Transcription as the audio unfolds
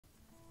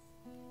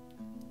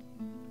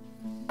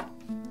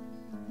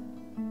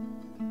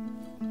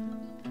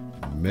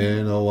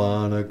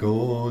Minawana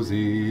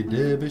gozi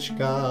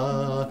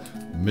dibishka.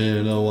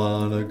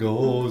 Minawana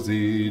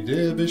gozi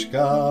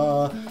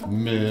dibishka.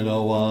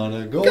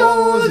 Minawana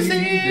gozi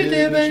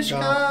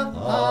dibishka.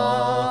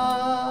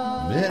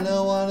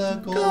 Minawana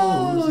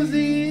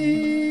gozi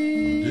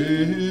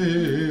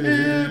dibishka.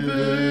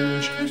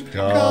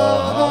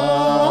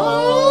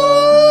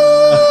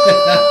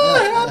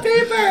 Happy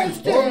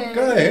birthday!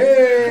 Okay,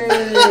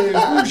 hey,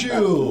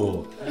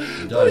 BOOZHOO!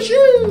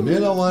 BOOZHOO!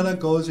 Minawana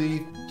gozi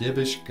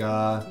dibishka.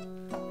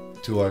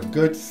 To our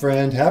good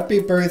friend, happy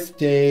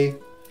birthday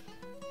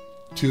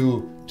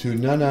to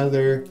none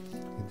other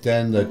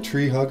than the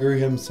tree hugger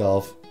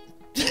himself.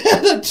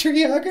 The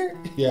tree hugger?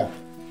 Yeah.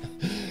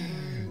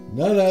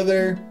 None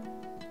other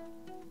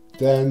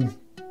than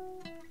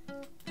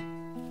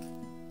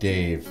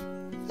Dave.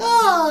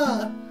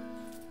 Ah!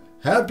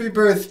 Happy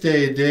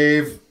birthday,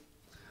 Dave.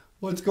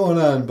 What's going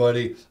on,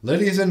 buddy?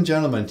 Ladies and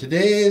gentlemen,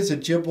 today's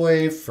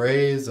Ojibwe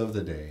phrase of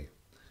the day.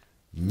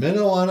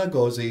 Minawana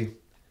gozi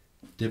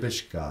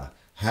dibishka.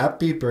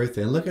 Happy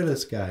birthday. And look at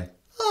this guy.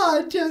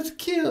 Oh, just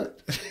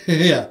cute.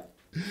 Yeah.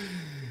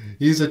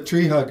 He's a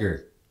tree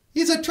hugger.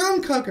 He's a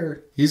trunk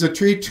hugger. He's a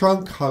tree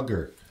trunk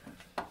hugger.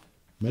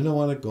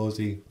 Minawana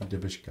gozi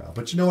dibishka.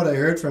 But you know what I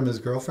heard from his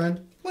girlfriend?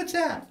 What's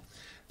that?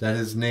 That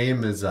his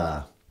name is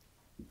a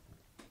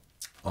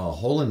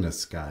hole in the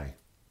sky.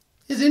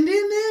 His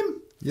Indian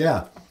name?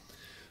 Yeah.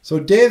 So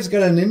Dave's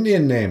got an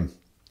Indian name.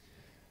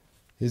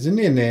 His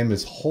Indian name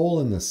is Hole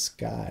in the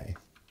Sky.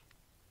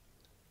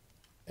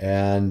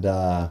 And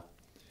in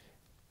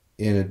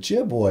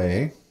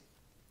Ojibwe,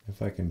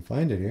 if I can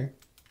find it here.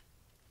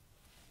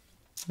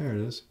 There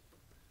it is.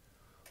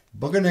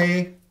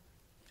 Bugone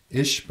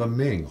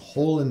Ishbaming.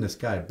 Hole in the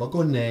Sky.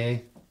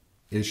 Bugone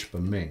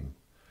Ishbaming.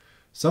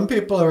 Some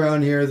people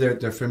around here,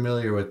 they're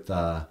familiar with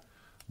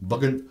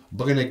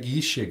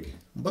Buganagishig.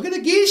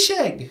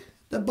 Buganagishig,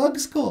 the bug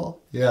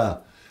school. Yeah.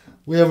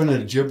 We have an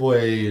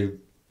Ojibwe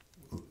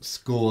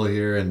school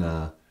here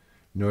in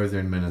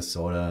northern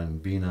Minnesota in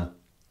Bena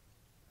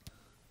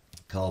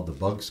called the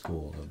Bug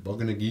School, the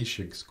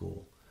Buganagishig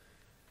School.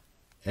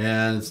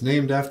 And it's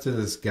named after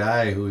this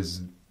guy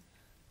whose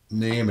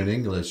name in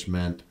English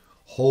meant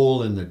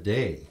hole in the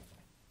day.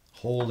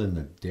 Hole in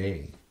the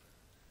day.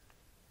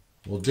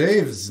 Well,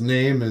 Dave's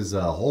name is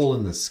a hole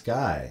in the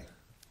sky.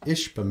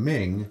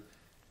 Ishbaming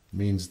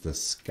means the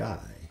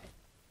sky.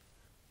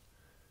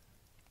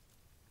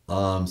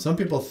 Some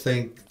people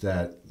think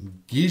that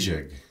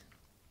Gijig,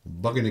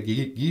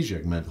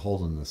 Buganagishig meant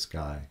hole in the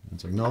sky.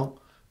 It's like, no,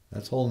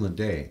 that's hole in the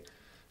day.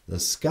 The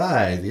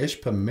sky, the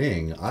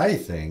Ishbaming, I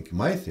think,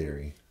 my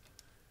theory,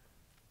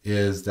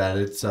 is that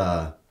it's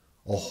a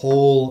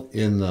hole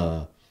in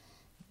the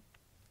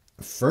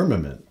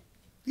firmament.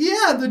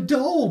 Yeah, the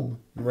dome.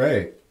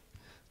 Right.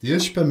 The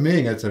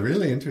Ishbaming, that's a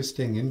really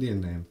interesting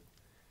Indian name.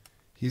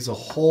 He's a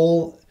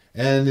hole,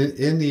 and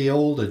in the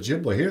old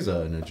Ojibwe, here's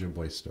an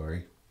Ojibwe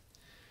story.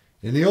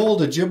 In the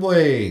old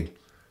Ojibwe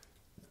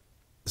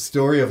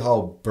story of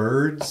how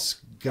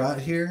birds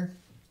got here,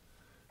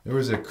 there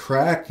was a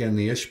crack in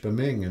the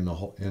Ishbaming in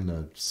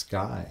the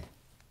sky.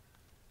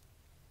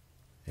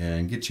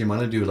 And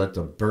Gitchimanadu let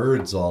the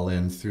birds all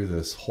in through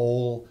this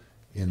hole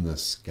in the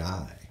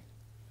sky.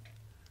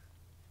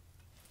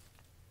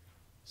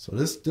 So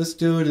this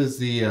dude is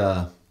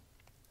the,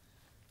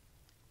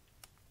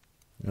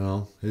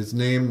 his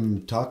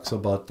name talks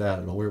about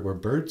that, where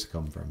birds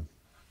come from.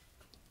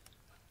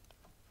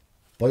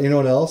 But you know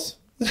what else?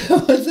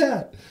 What's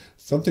that?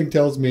 Something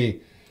tells me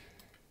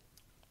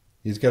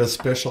he's got a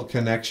special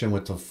connection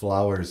with the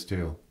flowers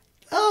too.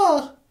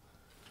 Oh.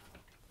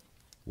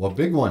 Well,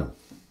 big one.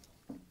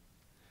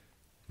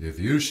 If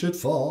you should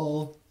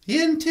fall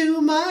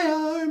Into my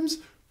arms.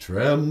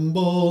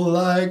 tremble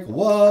like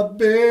what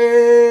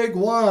big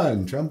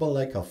one. Tremble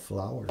like a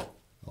flower.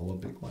 Oh, what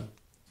big one.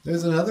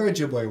 There's another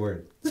Ojibwe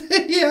word.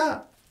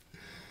 Yeah.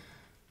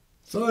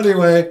 So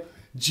anyway,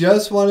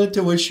 just wanted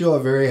to wish you a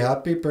very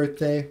happy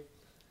birthday.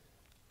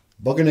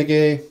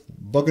 Bugane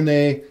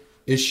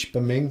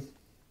Ishbaming.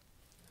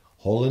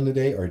 Hole in the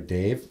day, or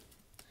Dave.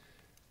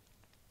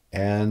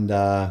 And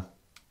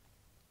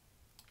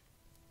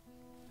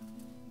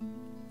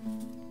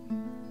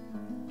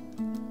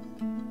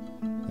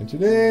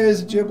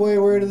today's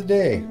Ojibwe word of the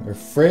day, or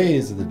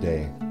phrase of the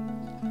day.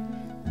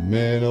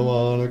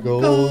 Minawana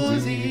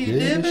gozi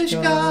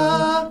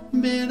dibishka.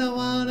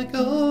 Minawana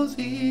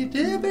gozi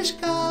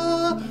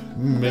dibishka.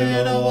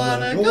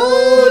 Minawana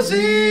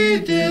gozi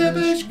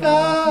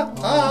dibishka.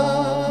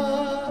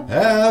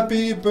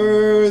 Happy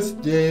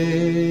birthday,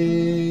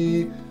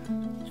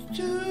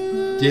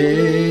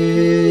 Dave.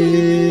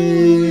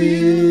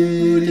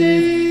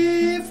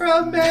 Dave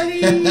from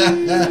Betty.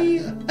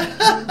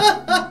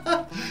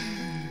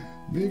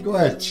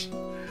 Miigwech.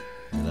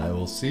 And I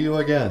will see you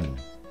again.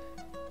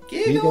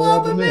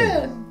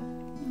 Gigawabamin.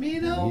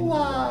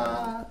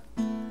 Minawa.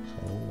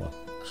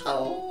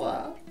 All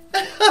Hoa.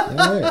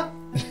 right.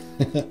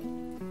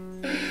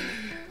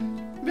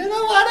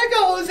 Minawana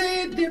gozi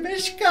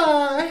dibishka.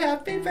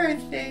 Happy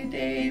birthday,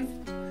 Dave.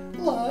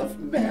 Love,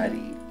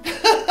 Maddie.